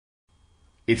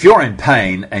If you're in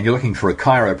pain and you're looking for a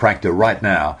chiropractor right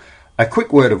now, a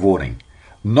quick word of warning.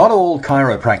 Not all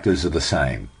chiropractors are the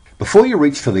same. Before you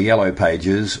reach for the yellow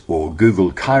pages or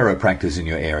Google chiropractors in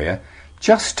your area,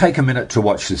 just take a minute to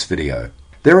watch this video.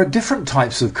 There are different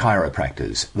types of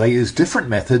chiropractors. They use different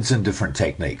methods and different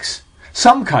techniques.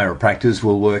 Some chiropractors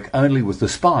will work only with the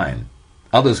spine.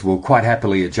 Others will quite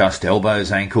happily adjust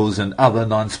elbows, ankles, and other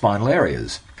non-spinal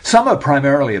areas. Some are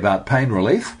primarily about pain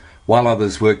relief, while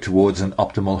others work towards an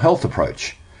optimal health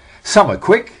approach. Some are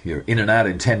quick, you're in and out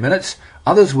in 10 minutes.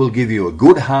 Others will give you a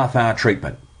good half-hour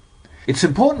treatment. It's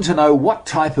important to know what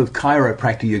type of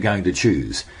chiropractor you're going to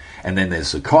choose. And then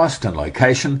there's the cost and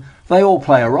location. They all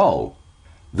play a role.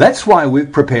 That's why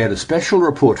we've prepared a special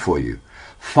report for you.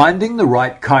 Finding the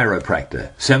right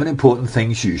chiropractor. 7 important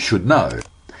things you should know.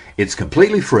 It's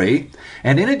completely free,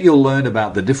 and in it you'll learn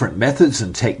about the different methods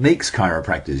and techniques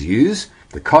chiropractors use,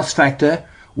 the cost factor,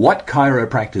 what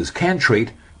chiropractors can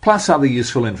treat, plus other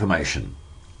useful information.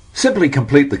 Simply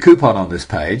complete the coupon on this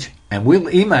page, and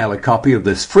we'll email a copy of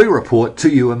this free report to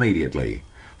you immediately.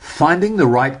 Finding the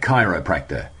right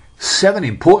chiropractor. 7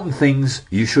 important things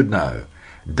you should know.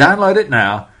 Download it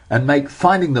now and make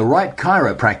finding the right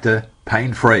chiropractor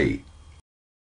pain-free.